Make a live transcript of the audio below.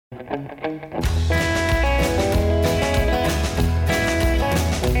Hello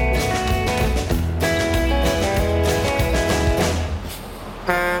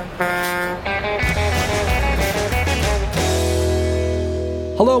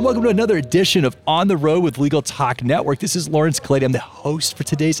and welcome to another edition of On the Road with Legal Talk Network. This is Lawrence Clady. I'm the host for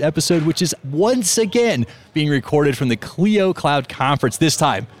today's episode, which is once again being recorded from the Clio Cloud Conference, this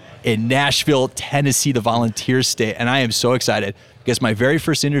time in Nashville, Tennessee, the Volunteer State. And I am so excited because my very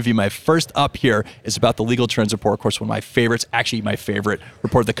first interview, my first up here, is about the Legal Trends Report. Of course, one of my favorites, actually my favorite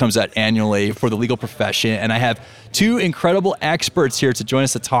report that comes out annually for the legal profession. And I have two incredible experts here to join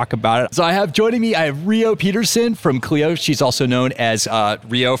us to talk about it. So joining me, I have Rio Peterson from Clio. She's also known as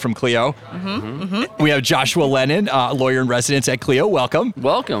Rio from Clio. We have Joshua Lennon, lawyer in residence at Clio. Welcome.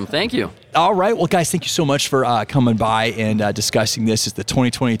 Welcome. Thank you. All right. Well, guys, thank you so much for coming by and discussing this. It's the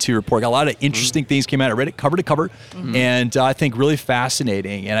 2022 report. Got a lot of interesting things came out. I read it cover to cover, and I think really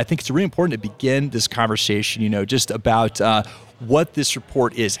fascinating. And I think it's really important to begin this conversation, just about what this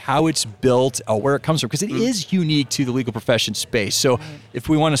report is, how it's built, where it comes from, because it is unique to the legal profession space. So if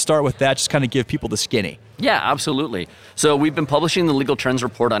we want to start with that, just kind of give people the skinny. Yeah, absolutely. So we've been publishing the Legal Trends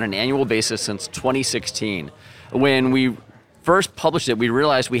Report on an annual basis since 2016. When we first published it, we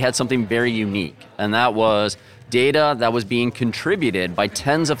realized we had something very unique, and that was data that was being contributed by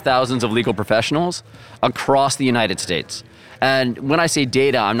tens of thousands of legal professionals across the United States. And when I say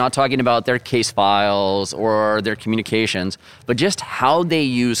data, I'm not talking about their case files or their communications, but just how they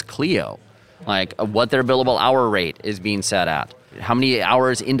use Clio, like what their billable hour rate is being set at, how many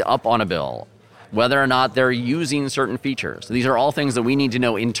hours end up on a bill, whether or not they're using certain features. These are all things that we need to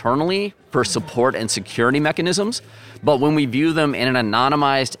know internally for support and security mechanisms. But when we view them in an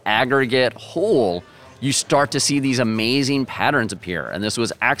anonymized aggregate whole, you start to see these amazing patterns appear. And this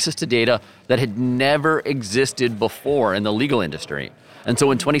was access to data that had never existed before in the legal industry. And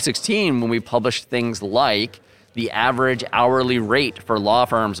so in 2016, when we published things like the average hourly rate for law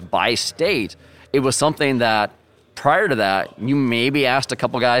firms by state, it was something that prior to that, you maybe asked a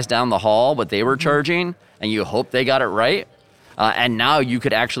couple guys down the hall what they were charging, and you hope they got it right. And now you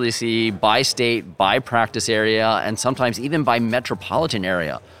could actually see by state, by practice area, and sometimes even by metropolitan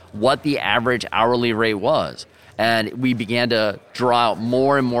area, what the average hourly rate was. And we began to draw out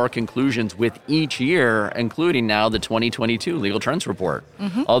more and more conclusions with each year, including now the 2022 Legal Trends Report.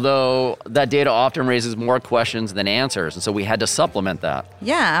 Although that data often raises more questions than answers, and so we had to supplement that.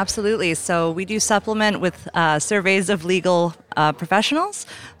 Yeah, absolutely. So we do supplement with surveys of legal professionals.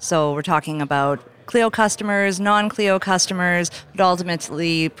 So we're talking about Clio customers, non-Clio customers, but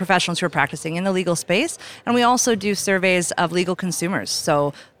ultimately professionals who are practicing in the legal space. And we also do surveys of legal consumers,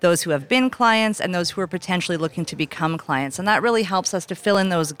 so those who have been clients and those who are potentially looking to become clients. And that really helps us to fill in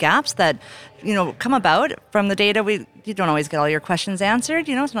those gaps that, come about from the data. You don't always get all your questions answered,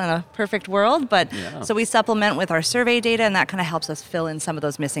 it's not a perfect world, but so we supplement with our survey data, and that kind of helps us fill in some of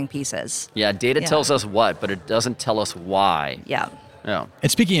those missing pieces. Yeah, data tells us what, but it doesn't tell us why. Yeah. And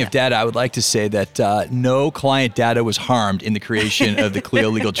speaking of data, I would like to say that no client data was harmed in the creation of the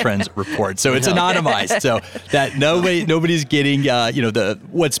Clio Legal Trends Report. So it's anonymized, so that nobody's getting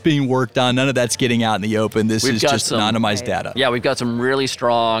what's being worked on. None of that's getting out in the open. This is just anonymized data. Yeah, we've got some really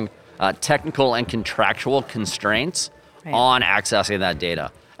strong technical and contractual constraints on accessing that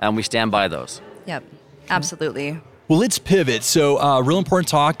data, and we stand by those. Yep, absolutely. Well, let's pivot. So real important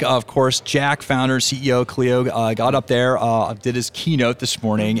talk, of course. Jack, founder, CEO, Clio, got up there, did his keynote this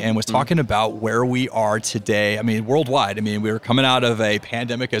morning and was talking about where we are today. I mean, worldwide. I mean, we were coming out of a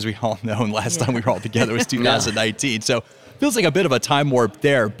pandemic, as we all know, and last time we were all together was 2019. So feels like a bit of a time warp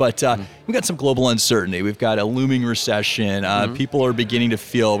there, but we've got some global uncertainty. We've got a looming recession. People are beginning to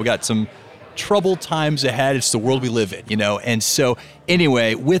feel we got some troubled times ahead. It's the world we live in, And so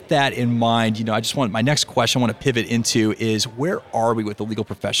anyway, with that in mind, my next question I want to pivot into is where are we with the legal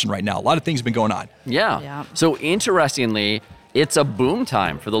profession right now? A lot of things have been going on. Yeah. So interestingly, it's a boom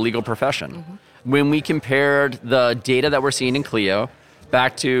time for the legal profession. When we compared the data that we're seeing in Clio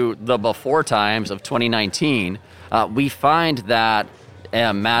back to the before times of 2019, we find that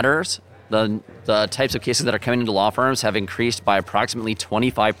matters, the types of cases that are coming into law firms have increased by approximately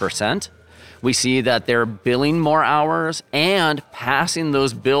 25%. We see that they're billing more hours and passing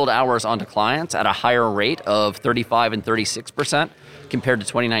those billed hours onto clients at a higher rate of 35 and 36% compared to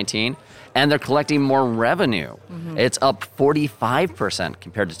 2019. And they're collecting more revenue. It's up 45%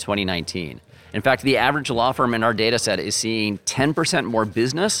 compared to 2019. In fact, the average law firm in our data set is seeing 10% more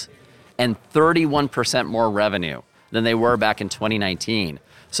business and 31% more revenue than they were back in 2019.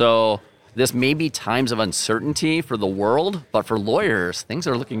 So this may be times of uncertainty for the world, but for lawyers, things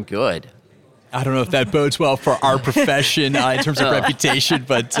are looking good. I don't know if that bodes well for our profession in terms of reputation,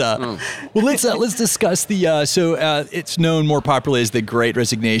 but well, let's discuss the. So it's known more popularly as the Great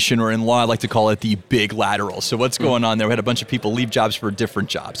Resignation, or in law, I like to call it the big lateral. So what's going on there? We had a bunch of people leave jobs for different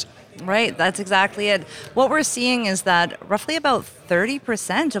jobs. Right, that's exactly it. What we're seeing is that roughly about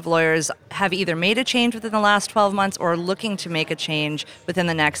 30% of lawyers have either made a change within the last 12 months or looking to make a change within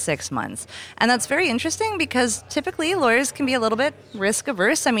the next 6 months. And that's very interesting because typically lawyers can be a little bit risk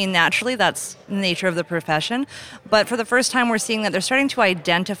averse. I mean, naturally, that's the nature of the profession. But for the first time, we're seeing that they're starting to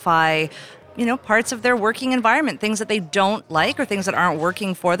identify parts of their working environment, things that they don't like or things that aren't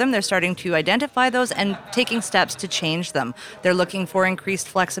working for them. They're starting to identify those and taking steps to change them. They're looking for increased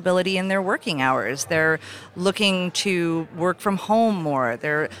flexibility in their working hours. They're looking to work from home more.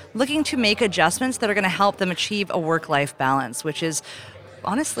 They're looking to make adjustments that are going to help them achieve a work-life balance, which is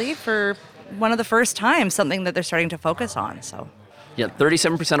honestly, for one of the first times, something that they're starting to focus on. So. Yeah,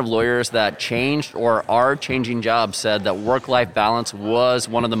 37% of lawyers that changed or are changing jobs said that work-life balance was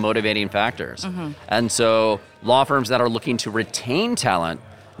one of the motivating factors. Mm-hmm. And so law firms that are looking to retain talent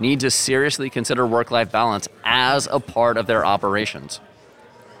need to seriously consider work-life balance as a part of their operations.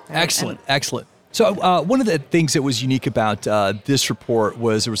 Excellent. So one of the things that was unique about this report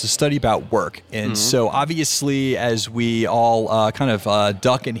was there was a study about work. And so obviously, as we all kind of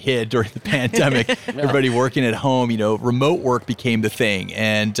duck and hid during the pandemic, everybody working at home, remote work became the thing.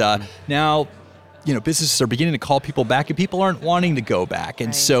 And now, businesses are beginning to call people back and people aren't wanting to go back.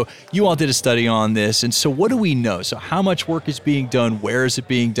 And so you all did a study on this. And so what do we know? So how much work is being done? Where is it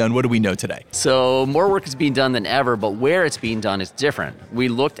being done? What do we know today? So more work is being done than ever, but where it's being done is different. We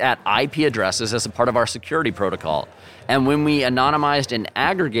looked at IP addresses as a part of our security protocol. And when we anonymized and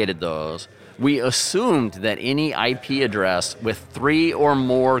aggregated those, we assumed that any IP address with 3 or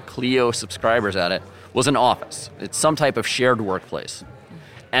more Clio subscribers at it was an office. It's some type of shared workplace.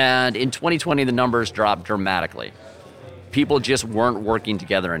 And in 2020, the numbers dropped dramatically. People just weren't working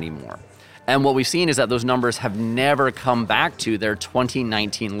together anymore. And what we've seen is that those numbers have never come back to their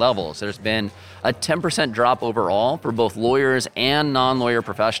 2019 levels. There's been a 10% drop overall for both lawyers and non-lawyer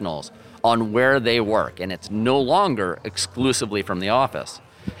professionals on where they work. And it's no longer exclusively from the office.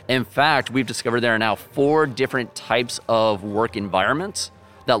 In fact, we've discovered there are now 4 different types of work environments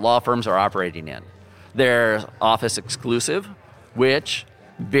that law firms are operating in. There's office exclusive, which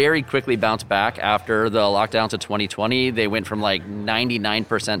very quickly bounced back after the lockdowns of 2020. They went from like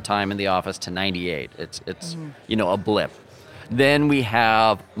 99% time in the office to 98. It's a blip. Then we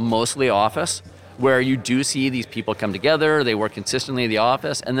have mostly office, where you do see these people come together, they work consistently in the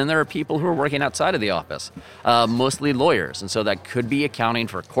office, and then there are people who are working outside of the office, mostly lawyers. And so that could be accounting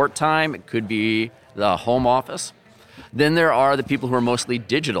for court time, it could be the home office. Then there are the people who are mostly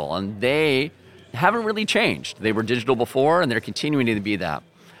digital, and they haven't really changed. They were digital before, and they're continuing to be that.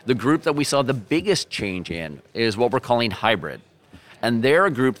 The group that we saw the biggest change in is what we're calling hybrid. And they're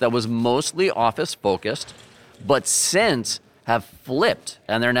a group that was mostly office focused, but since have flipped,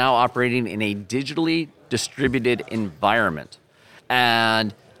 and they're now operating in a digitally distributed environment.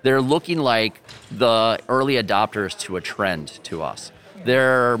 And they're looking like the early adopters to a trend to us.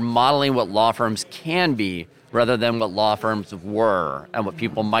 They're modeling what law firms can be rather than what law firms were and what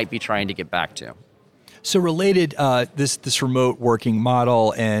people might be trying to get back to. So related, this remote working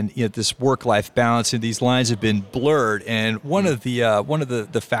model and this work-life balance, and these lines have been blurred. And one of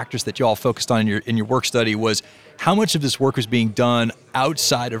the factors that you all focused on in your work study was how much of this work was being done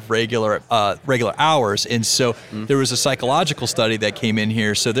outside of regular hours. And so there was a psychological study that came in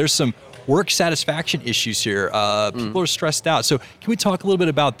here. So there's some work satisfaction issues here. People are stressed out. So can we talk a little bit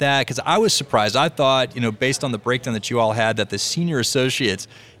about that? Because I was surprised. I thought, based on the breakdown that you all had, that the senior associates,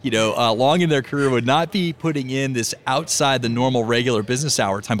 long in their career would not be putting in this outside the normal regular business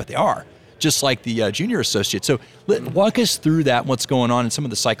hour time, but they are, just like the junior associates. So walk us through that and what's going on and some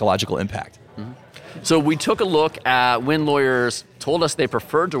of the psychological impact. Mm-hmm. So we took a look at when lawyers told us they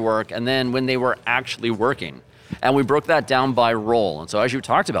preferred to work and then when they were actually working. And we broke that down by role. And so as you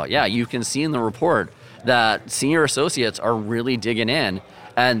talked about, you can see in the report that senior associates are really digging in.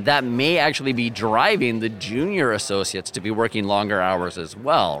 And that may actually be driving the junior associates to be working longer hours as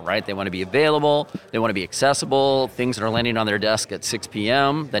well, right? They want to be available. They want to be accessible. Things that are landing on their desk at 6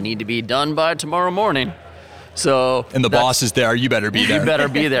 p.m. that need to be done by tomorrow morning. And the boss is there. You better be there. You better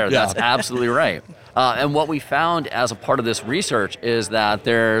be there. That's absolutely right. And what we found as a part of this research is that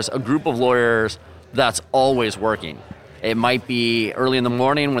there's a group of lawyers that's always working. It might be early in the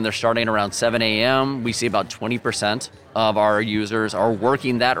morning when they're starting around 7 a.m. We see about 20% of our users are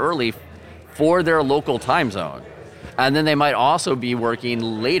working that early for their local time zone. And then they might also be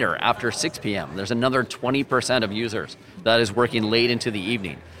working later after 6 p.m. There's another 20% of users that is working late into the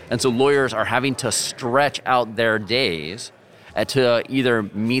evening. And so lawyers are having to stretch out their days to either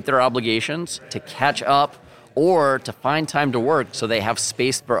meet their obligations, to catch up, or to find time to work so they have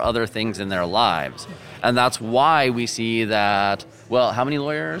space for other things in their lives. And that's why we see that, well, how many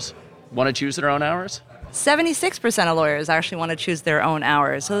lawyers want to choose their own hours? 76% of lawyers actually want to choose their own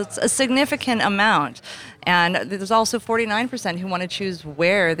hours. So it's a significant amount. And there's also 49% who want to choose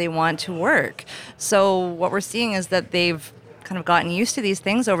where they want to work. So what we're seeing is that they've kind of gotten used to these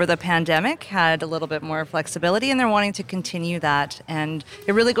things over the pandemic, had a little bit more flexibility, and they're wanting to continue that. And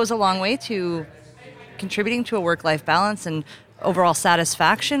it really goes a long way to contributing to a work-life balance and overall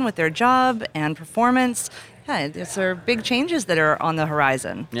satisfaction with their job and performance. Yeah, these are big changes that are on the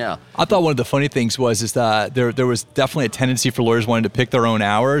horizon. Yeah. I thought one of the funny things is that there was definitely a tendency for lawyers wanting to pick their own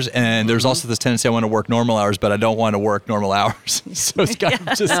hours, and there's also this tendency I want to work normal hours, but I don't want to work normal hours. So it's kind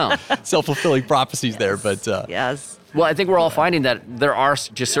of just self-fulfilling prophecies there. But yes. Well, I think we're all finding that there are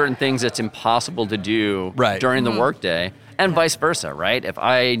just certain things that's impossible to do during the workday, and vice versa, right? If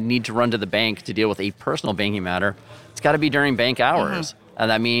I need to run to the bank to deal with a personal banking matter, it's got to be during bank hours.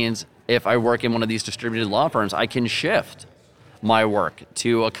 And that means if I work in one of these distributed law firms, I can shift my work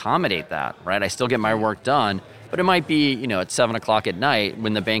to accommodate that, right? I still get my work done, but it might be, at 7 o'clock at night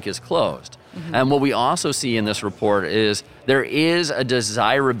when the bank is closed. And what we also see in this report is there is a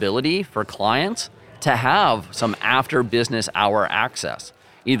desirability for clients to have some after business hour access,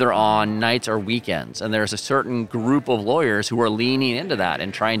 either on nights or weekends. And there's a certain group of lawyers who are leaning into that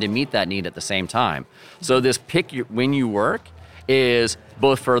and trying to meet that need at the same time. So this pick when you work is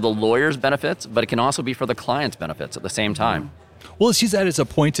both for the lawyer's benefits, but it can also be for the client's benefits at the same time. Well, let's use that as a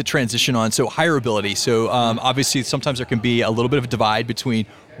point to transition on. So hireability. So obviously sometimes there can be a little bit of a divide between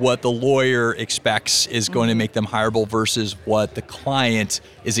what the lawyer expects is going to make them hireable versus what the client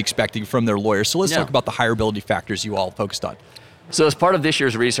is expecting from their lawyer. So let's talk about the hireability factors you all focused on. So as part of this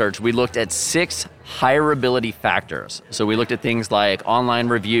year's research, we looked at 6 hireability factors. So we looked at things like online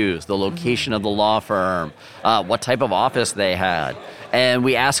reviews, the location of the law firm, what type of office they had. And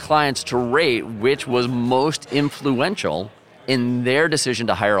we asked clients to rate which was most influential in their decision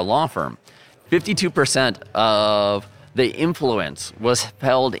to hire a law firm. 52% of the influence was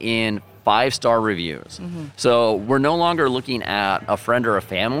held in 5-star reviews. So we're no longer looking at a friend or a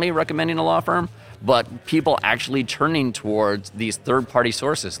family recommending a law firm, but people actually turning towards these third-party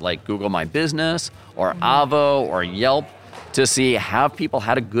sources like Google My Business or Avvo or Yelp to see have people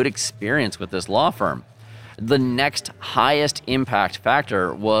had a good experience with this law firm. The next highest impact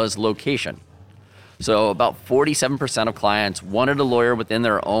factor was location. So about 47% of clients wanted a lawyer within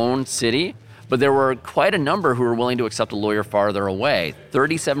their own city, but there were quite a number who were willing to accept a lawyer farther away.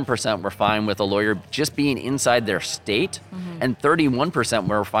 37% were fine with a lawyer just being inside their state, and 31%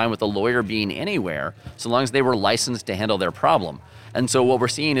 were fine with a lawyer being anywhere, so long as they were licensed to handle their problem. And so what we're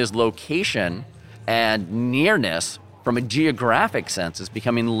seeing is location and nearness from a geographic sense is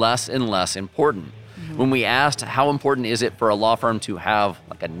becoming less and less important. When we asked how important is it for a law firm to have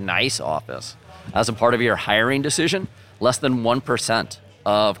like a nice office as a part of your hiring decision, less than 1%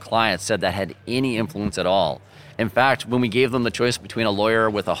 of clients said that had any influence at all. In fact, when we gave them the choice between a lawyer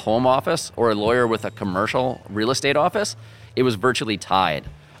with a home office or a lawyer with a commercial real estate office, it was virtually tied.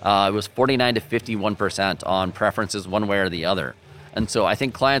 It was 49 to 51% on preferences one way or the other. And so I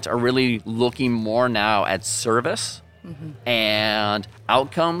think clients are really looking more now at service and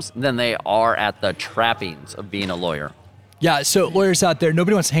outcomes than they are at the trappings of being a lawyer. Yeah, so lawyers out there,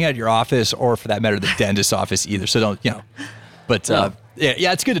 nobody wants to hang out at your office or for that matter, the dentist's office either. So don't, but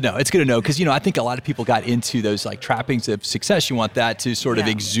yeah, it's good to know. It's good to know because, I think a lot of people got into those like trappings of success. You want that to sort of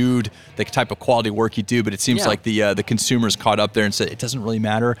exude the type of quality work you do, but it seems like the consumers caught up there and said, it doesn't really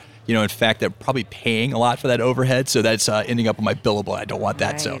matter. In fact, they're probably paying a lot for that overhead. So that's ending up on my billable. I don't want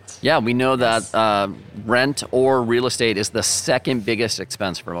that. So yeah, we know that rent or real estate is the second biggest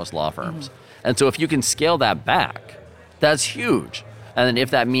expense for most law firms. And so if you can scale that back, that's huge. And then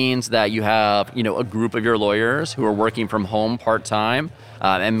if that means that you have, a group of your lawyers who are working from home part-time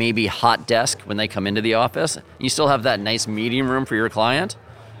and maybe hot desk when they come into the office, you still have that nice meeting room for your client,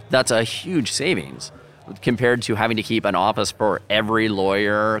 that's a huge savings compared to having to keep an office for every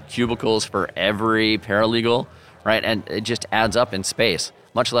lawyer, cubicles for every paralegal, right? And it just adds up in space,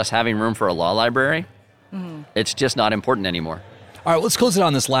 much less having room for a law library. It's just not important anymore. All right, let's close it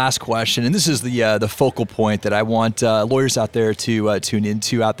on this last question, and this is the focal point that I want lawyers out there to tune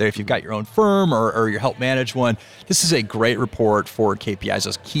into out there. If you've got your own firm or you help manage one, this is a great report for KPIs,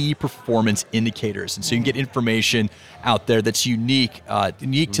 those key performance indicators, and so you can get information out there that's unique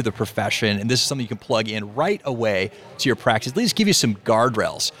to the profession, and this is something you can plug in right away to your practice. At least give you some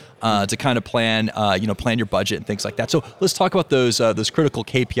guardrails to kind of plan your budget and things like that. So let's talk about those critical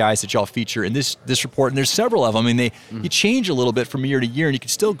KPIs that y'all feature in this report. And there's several of them. I mean, you change a little bit from year to year, and you can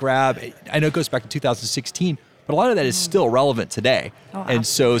still grab. I know it goes back to 2016, but a lot of that is still relevant today. And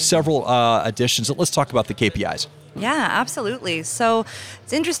so several additions. So let's talk about the KPIs. Yeah, absolutely. So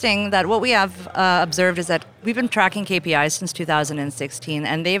it's interesting that what we have observed is that we've been tracking KPIs since 2016,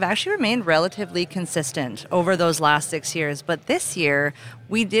 and they've actually remained relatively consistent over those last 6 years. But this year,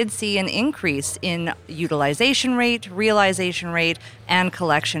 we did see an increase in utilization rate, realization rate, and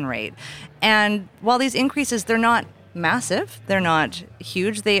collection rate. And while these increases, they're not massive, they're not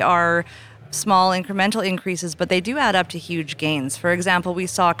huge, they are small incremental increases, but they do add up to huge gains. For example, we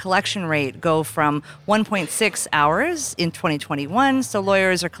saw collection rate go from 1.6 hours in 2021, so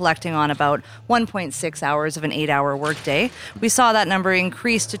lawyers are collecting on about 1.6 hours of an 8-hour workday. We saw that number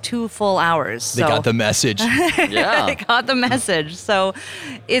increase to 2 full hours. They got the message. Yeah. They got the message. So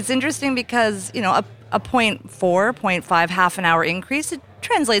it's interesting because, a 0.4, 0.5, half an hour increase, it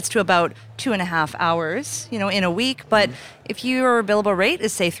translates to about 2.5 hours, in a week. But if your billable rate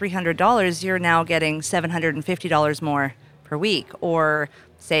is, say, $300, you're now getting $750 more per week. Or,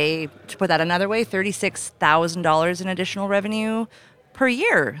 say, to put that another way, $36,000 in additional revenue per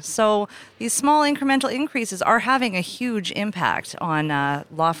year. So these small incremental increases are having a huge impact on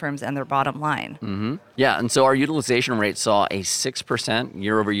law firms and their bottom line. Mm-hmm. Yeah, and so our utilization rate saw a 6%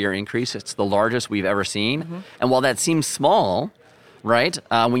 year-over-year increase. It's the largest we've ever seen. Mm-hmm. And while that seems small, right,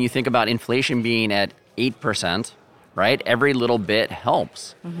 when you think about inflation being at 8%, right, every little bit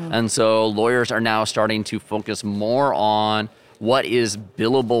helps. Mm-hmm. And so lawyers are now starting to focus more on what is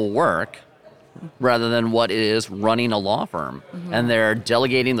billable work rather than what is running a law firm. Mm-hmm. And they're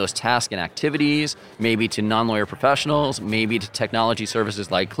delegating those tasks and activities, maybe to non-lawyer professionals, maybe to technology services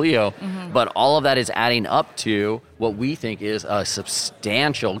like Clio, but all of that is adding up to what we think is a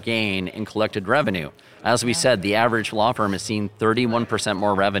substantial gain in collected revenue. As we said, the average law firm is seeing 31%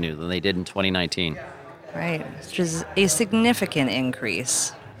 more revenue than they did in 2019. Right, which is a significant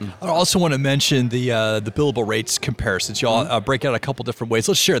increase. I also want to mention the billable rates comparisons. Y'all break out a couple different ways.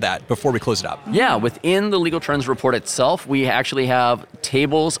 Let's share that before we close it up. Yeah, within the Legal Trends report itself, we actually have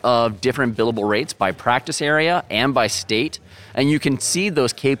tables of different billable rates by practice area and by state. And you can see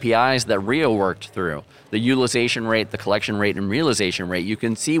those KPIs that Rio worked through, the utilization rate, the collection rate, and realization rate. You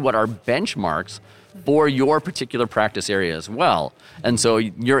can see what are benchmarks for your particular practice area as well. And so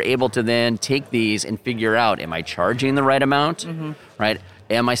you're able to then take these and figure out, am I charging the right amount, right?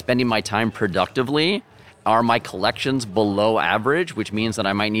 Am I spending my time productively? Are my collections below average, which means that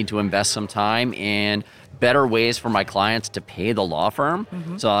I might need to invest some time in better ways for my clients to pay the law firm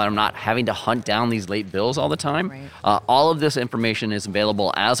so that I'm not having to hunt down these late bills all the time. Right. All of this information is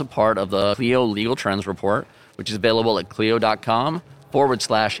available as a part of the Clio Legal Trends report, which is available at clio.com/LTR.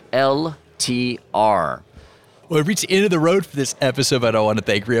 Well, we've reached the end of the road for this episode, but I want to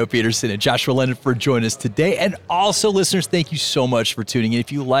thank Rio Peterson and Joshua Lennon for joining us today. And also, listeners, thank you so much for tuning in.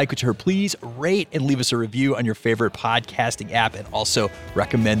 If you like what you heard, please rate and leave us a review on your favorite podcasting app, and also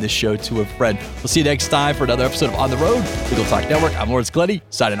recommend this show to a friend. We'll see you next time for another episode of On the Road, Legal Talk Network. I'm Lawrence Glenny,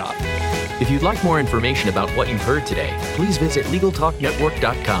 signing off. If you'd like more information about what you've heard today, please visit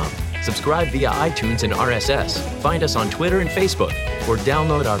LegalTalkNetwork.com. Subscribe via iTunes and RSS. Find us on Twitter and Facebook, or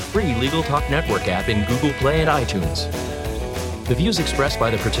download our free Legal Talk Network app in Google Play and iTunes. The views expressed by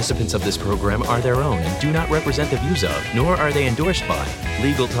the participants of this program are their own and do not represent the views of, nor are they endorsed by,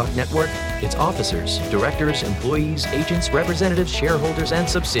 Legal Talk Network, its officers, directors, employees, agents, representatives, shareholders, and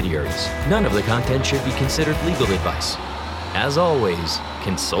subsidiaries. None of the content should be considered legal advice. As always,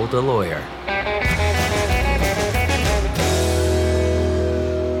 consult a lawyer.